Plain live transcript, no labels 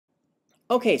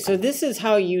Okay, so this is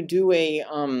how you do a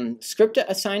SCRIPTA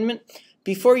assignment.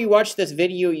 Before you watch this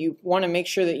video, you want to make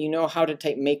sure that you know how to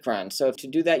type macron. So to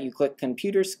do that, you click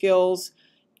Computer Skills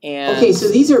and okay, so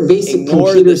these are basic ignore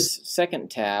computers. the second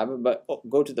tab, but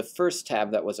go to the first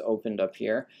tab that was opened up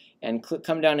here and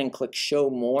come down and click Show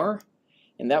More.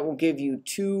 And that will give you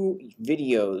two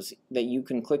videos that you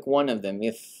can click one of them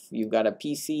if you've got a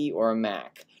PC or a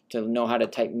Mac to know how to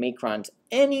type macrons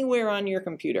anywhere on your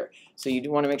computer. So you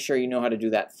do want to make sure you know how to do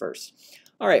that first.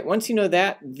 All right, once you know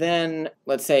that, then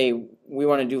let's say we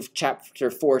want to do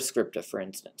chapter 4 SCRIPTA, for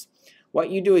instance.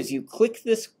 What you do is you click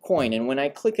this coin, and when I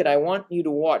click it, I want you to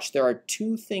watch. There are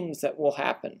two things that will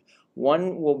happen.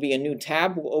 One will be a new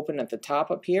tab will open at the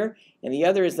top up here, and the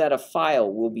other is that a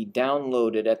file will be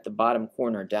downloaded at the bottom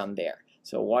corner down there.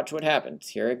 So watch what happens.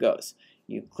 Here it goes.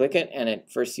 You click it, and at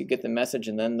first you get the message,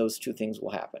 and then those two things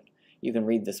will happen. You can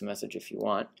read this message if you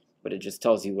want, but it just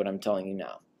tells you what I'm telling you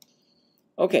now.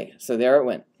 Okay, so there it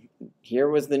went. Here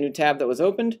was the new tab that was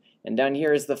opened, and down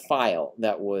here is the file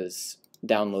that was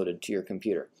downloaded to your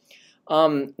computer.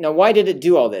 Now, why did it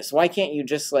do all this? Why can't you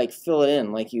just like fill it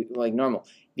in like normal?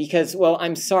 Because, well,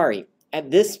 I'm sorry.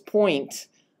 At this point,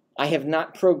 I have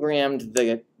not programmed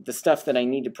the stuff that I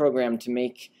need to program to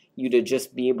make you to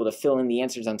just be able to fill in the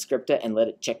answers on SCRIPTA and let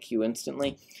it check you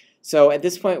instantly. So at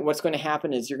this point, what's going to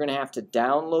happen is you're going to have to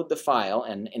download the file,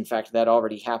 and in fact, that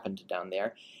already happened down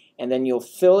there, and then you'll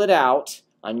fill it out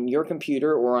on your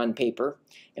computer or on paper,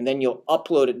 and then you'll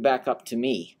upload it back up to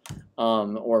me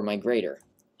or my grader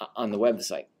on the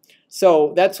website.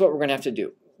 So that's what we're going to have to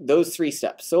do, those 3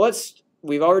 steps. So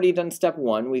we've already done step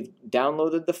 1. We've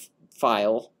downloaded the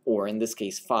file, or in this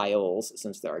case files,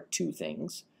 since there are 2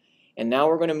 things. And now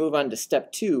we're going to move on to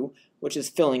step 2, which is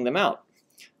filling them out.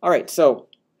 All right, so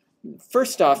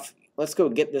first off, let's go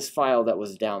get this file that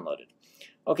was downloaded.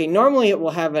 Okay, normally it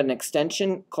will have an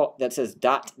extension that says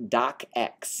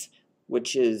 .docx,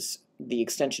 which is the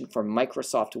extension for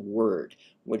Microsoft Word,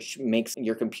 which makes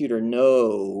your computer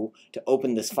know to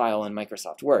open this file in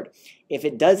Microsoft Word. If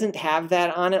it doesn't have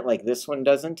that on it, like this one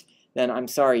doesn't, then I'm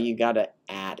sorry, you got to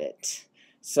add it.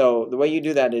 So the way you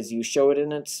do that is you show it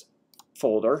in its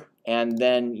folder, and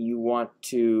then you want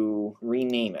to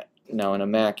rename it. Now in a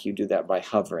Mac, you do that by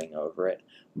hovering over it,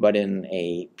 but in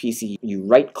a PC, you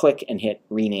right-click and hit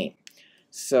rename.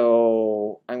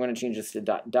 So I'm going to change this to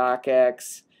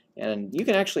 .docx, and you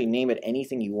can actually name it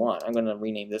anything you want. I'm going to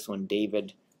rename this one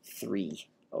David 3.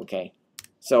 Okay.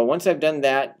 So once I've done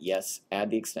that, yes,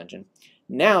 add the extension.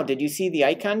 Now, did you see the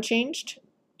icon changed?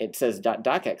 It says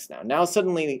 .docx now. Now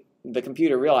suddenly the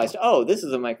computer realized, oh, this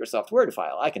is a Microsoft Word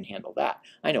file. I can handle that.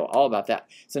 I know all about that.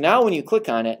 So now when you click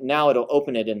on it, now it'll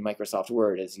open it in Microsoft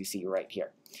Word, as you see right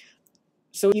here.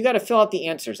 So you got to fill out the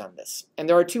answers on this. And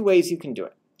there are 2 ways you can do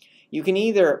it. You can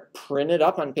either print it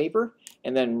up on paper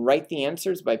and then write the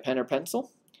answers by pen or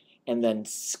pencil, and then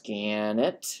scan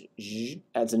it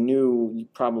as a new,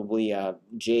 probably a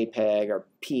JPEG or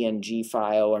PNG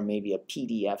file or maybe a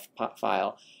PDF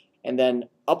file, and then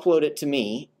upload it to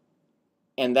me,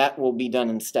 and that will be done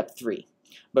in step 3.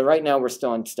 But right now we're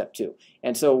still on step 2.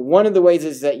 And so one of the ways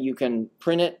is that you can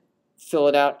print it, fill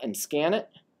it out, and scan it.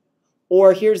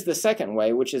 Or here's the second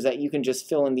way, which is that you can just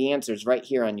fill in the answers right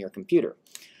here on your computer.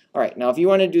 All right, now if you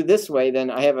want to do this way, then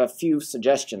I have a few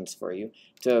suggestions for you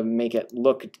to make it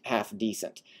look half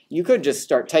decent. You could just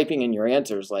start typing in your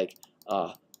answers like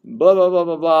blah, blah, blah,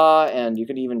 blah, blah, and you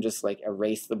could even just like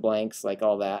erase the blanks, like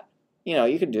all that. You know,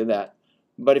 you could do that.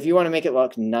 But if you want to make it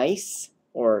look nice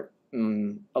or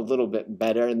a little bit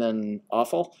better than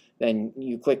awful, then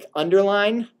you click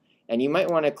underline, and you might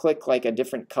want to click like a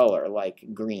different color,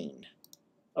 like green.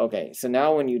 Okay, so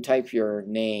now when you type your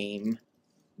name,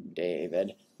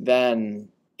 David, then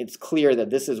it's clear that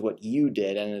this is what you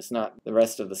did and it's not the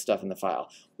rest of the stuff in the file.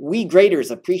 We graders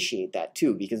appreciate that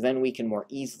too, because then we can more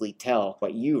easily tell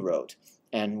what you wrote.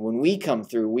 And when we come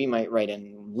through, we might write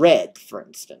in red, for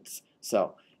instance.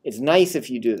 So it's nice if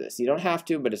you do this. You don't have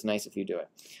to, but it's nice if you do it.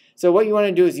 So what you want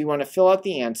to do is you want to fill out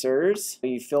the answers.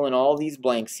 You fill in all these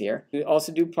blanks here. You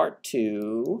also do part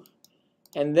 2.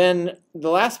 And then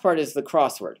the last part is the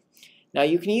crossword. Now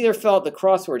you can either fill out the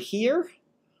crossword here,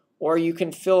 or you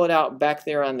can fill it out back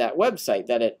there on that website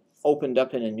that it opened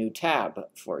up in a new tab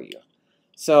for you.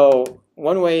 So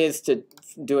one way is to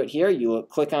do it here. You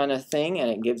click on a thing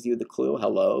and it gives you the clue,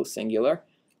 hello, singular.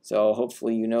 So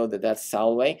hopefully you know that that's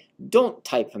Solway. Don't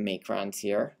type macrons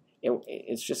here.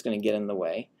 It's just going to get in the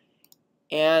way.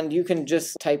 And you can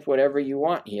just type whatever you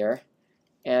want here,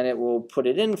 and it will put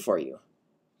it in for you.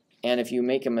 And if you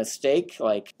make a mistake,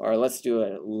 like, or let's do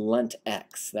a lent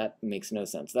x, that makes no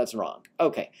sense. That's wrong.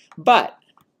 Okay, but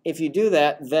if you do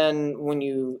that, then when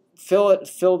you fill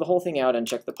the whole thing out and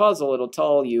check the puzzle, it'll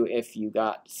tell you if you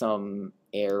got some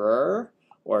error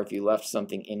or if you left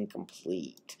something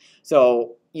incomplete.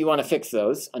 So you want to fix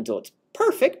those until it's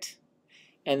perfect,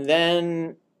 and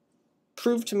then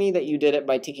prove to me that you did it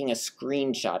by taking a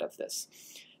screenshot of this.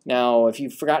 Now, if you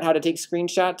forgot how to take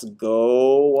screenshots,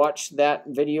 go watch that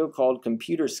video called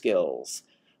Computer Skills.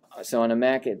 So on a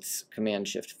Mac, it's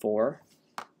Command-Shift-4,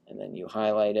 and then you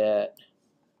highlight it.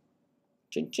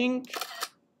 Chink,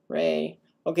 hooray.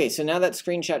 Okay, so now that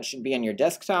screenshot should be on your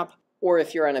desktop, or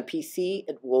if you're on a PC,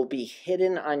 it will be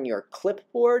hidden on your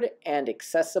clipboard and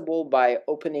accessible by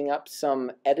opening up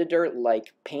some editor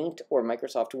like Paint or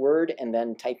Microsoft Word and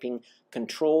then typing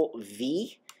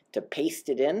Control-V to paste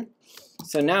it in.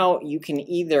 So now you can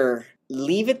either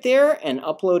leave it there and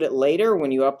upload it later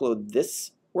when you upload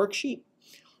this worksheet,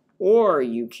 or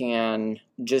you can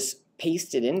just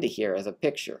paste it into here as a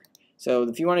picture. So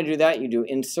if you want to do that, you do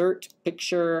Insert,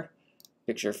 Picture,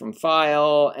 Picture from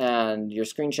File, and your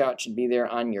screenshot should be there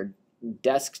on your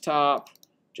desktop.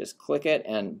 Just click it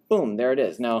and boom, there it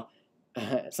is. Now,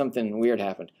 something weird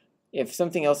happened. If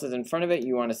something else is in front of it,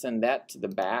 you want to send that to the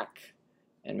back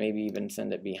and maybe even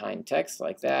send it behind text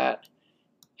like that.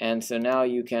 And so now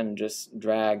you can just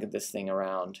drag this thing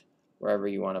around wherever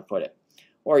you want to put it.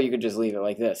 Or you could just leave it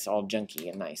like this, all junky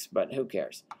and nice, but who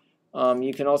cares?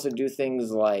 You can also do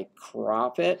things like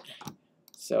crop it.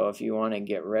 So if you want to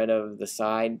get rid of the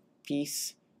side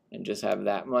piece and just have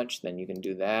that much, then you can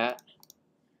do that.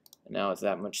 And now it's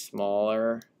that much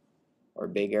smaller or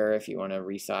bigger if you want to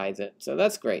resize it. So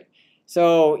that's great.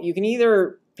 So you can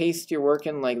either paste your work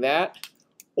in like that,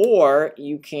 or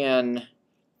you can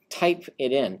type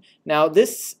it in. Now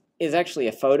this is actually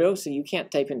a photo, so you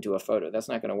can't type into a photo. That's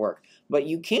not going to work. But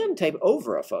you can type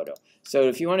over a photo. So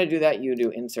if you want to do that, you do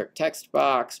Insert Text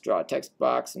Box, draw a text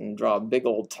box, and draw a big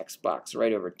old text box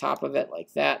right over top of it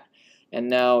like that. And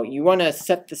now you want to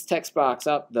set this text box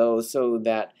up, though, so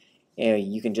that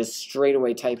you can just straight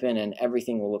away type in and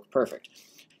everything will look perfect.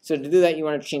 So to do that, you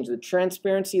want to change the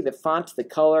transparency, the font, the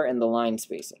color, and the line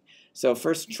spacing. So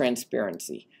first,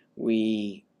 transparency.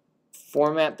 We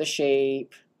format the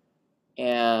shape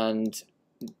and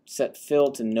set fill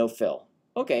to no fill.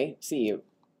 Okay, see,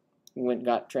 it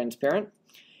got transparent.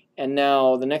 And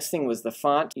now the next thing was the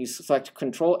font. You select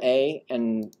Control A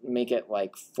and make it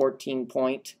like 14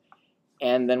 point.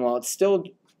 And then while it's still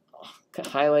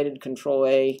highlighted Control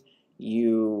A,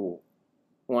 you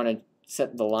want to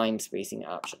set the line spacing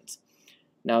options.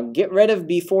 Now get rid of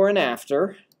before and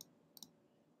after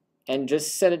and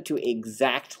just set it to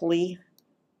exactly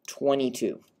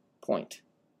 22 point.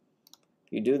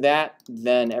 If you do that,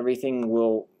 then everything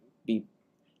will be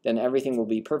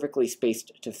perfectly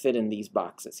spaced to fit in these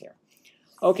boxes here.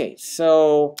 Okay,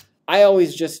 so I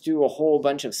always just do a whole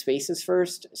bunch of spaces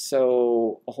first,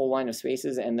 so a whole line of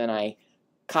spaces, and then I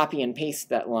copy and paste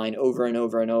that line over and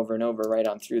over and over and over right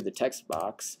on through the text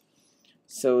box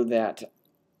so that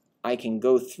I can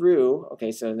go through.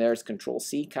 Okay, so there's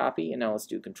Control-C, copy, and now let's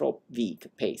do Control-V,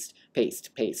 paste,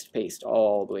 paste, paste, paste,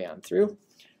 all the way on through,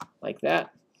 like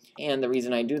that. And the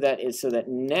reason I do that is so that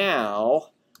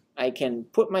now I can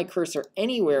put my cursor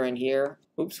anywhere in here.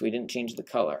 Oops, we didn't change the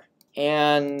color.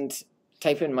 And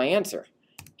type in my answer.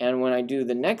 And when I do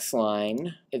the next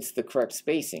line, it's the correct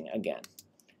spacing again.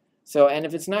 So, and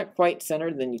if it's not quite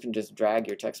centered, then you can just drag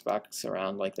your text box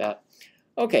around like that.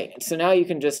 Okay, so now you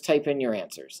can just type in your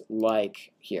answers,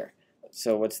 like here.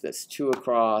 So what's this? 2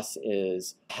 across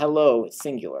is hello,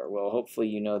 singular. Well, hopefully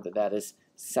you know that that is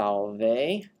salve.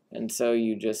 And so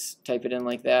you just type it in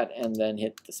like that and then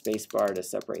hit the space bar to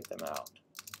separate them out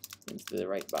into the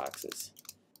right boxes.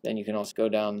 Then you can also go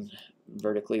down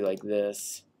vertically like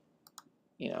this,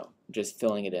 you know, just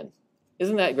filling it in.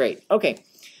 Isn't that great? Okay,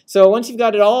 so once you've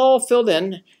got it all filled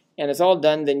in and it's all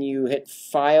done, then you hit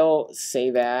File,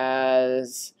 Save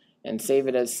As, and save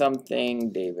it as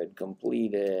something. David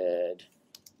completed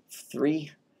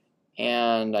 3.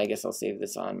 And I guess I'll save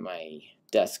this on my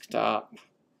desktop.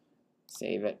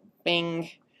 Save it,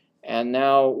 bing, and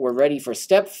now we're ready for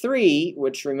step 3,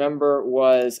 which remember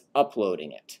was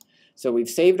uploading it. So we've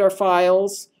saved our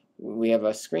files, we have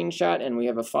a screenshot and we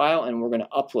have a file, and we're going to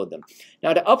upload them.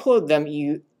 Now to upload them,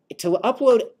 to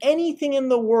upload anything in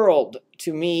the world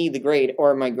to me, the grade,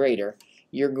 or my grader,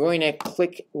 you're going to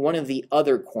click one of the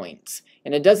other coins.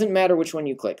 And it doesn't matter which one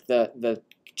you click. The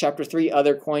Chapter 3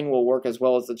 other coin will work as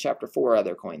well as the Chapter 4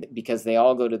 other coin because they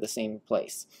all go to the same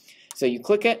place. So you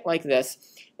click it like this,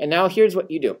 and now here's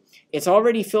what you do. It's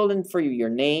already filled in for you, your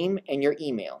name and your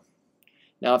email.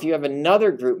 Now if you have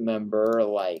another group member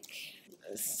like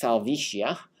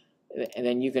Salvicia, and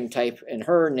then you can type in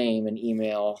her name and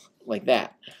email like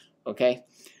that. Okay.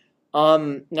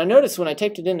 Now notice when I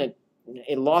typed it in,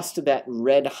 it lost that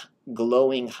red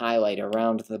glowing highlight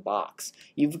around the box.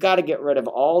 You've got to get rid of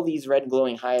all these red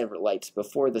glowing highlights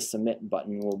before the submit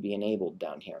button will be enabled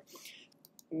down here.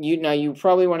 Now you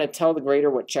probably want to tell the grader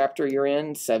what chapter you're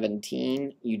in,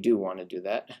 17. You do want to do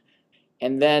that.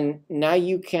 And then now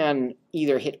you can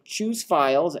either hit choose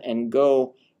files and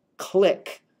go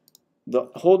click,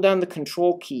 hold down the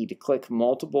control key to click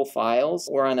multiple files,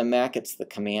 or on a Mac it's the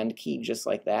command key just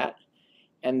like that.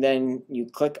 And then you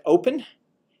click open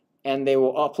and they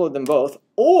will upload them both.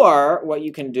 Or what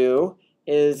you can do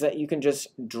is that you can just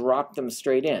drop them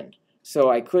straight in. So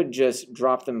I could just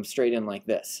drop them straight in like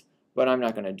this, but I'm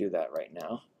not going to do that right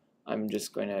now. I'm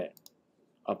just going to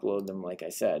upload them like I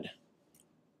said,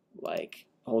 like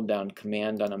hold down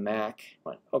command on a Mac.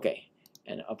 Okay,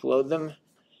 and upload them.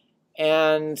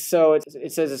 And so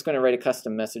it says it's going to write a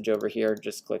custom message over here.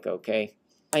 Just click OK.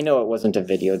 I know it wasn't a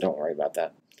video, don't worry about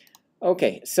that.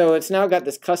 Okay, so it's now got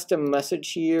this custom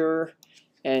message here,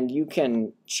 and you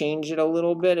can change it a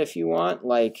little bit if you want,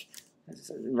 like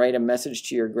write a message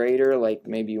to your grader, like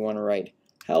maybe you want to write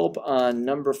help on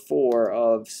number 4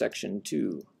 of section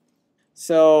 2.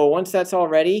 So once that's all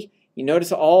ready, you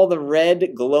notice all the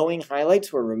red glowing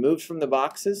highlights were removed from the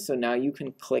boxes, so now you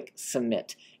can click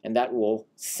submit, and that will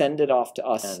send it off to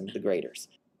us and the graders.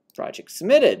 Project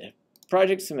submitted.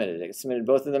 Project submitted. I submitted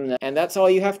both of them, and that's all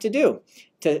you have to do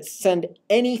to send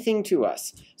anything to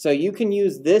us. So you can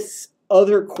use this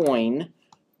other coin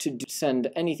to send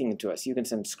anything to us. You can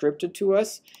send SCRIPTA to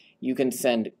us. You can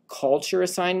send culture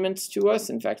assignments to us.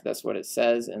 In fact, that's what it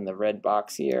says in the red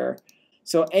box here.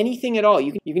 So anything at all.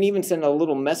 You can even send a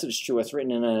little message to us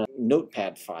written in a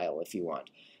notepad file if you want.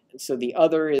 So the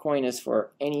other coin is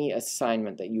for any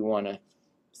assignment that you want to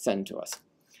send to us.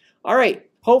 All right.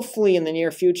 Hopefully in the near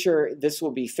future this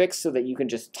will be fixed so that you can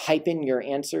just type in your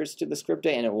answers to the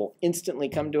SCRIPTA and it will instantly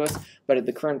come to us. But at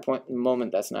the current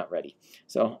moment that's not ready.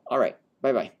 So all right.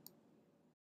 Bye-bye.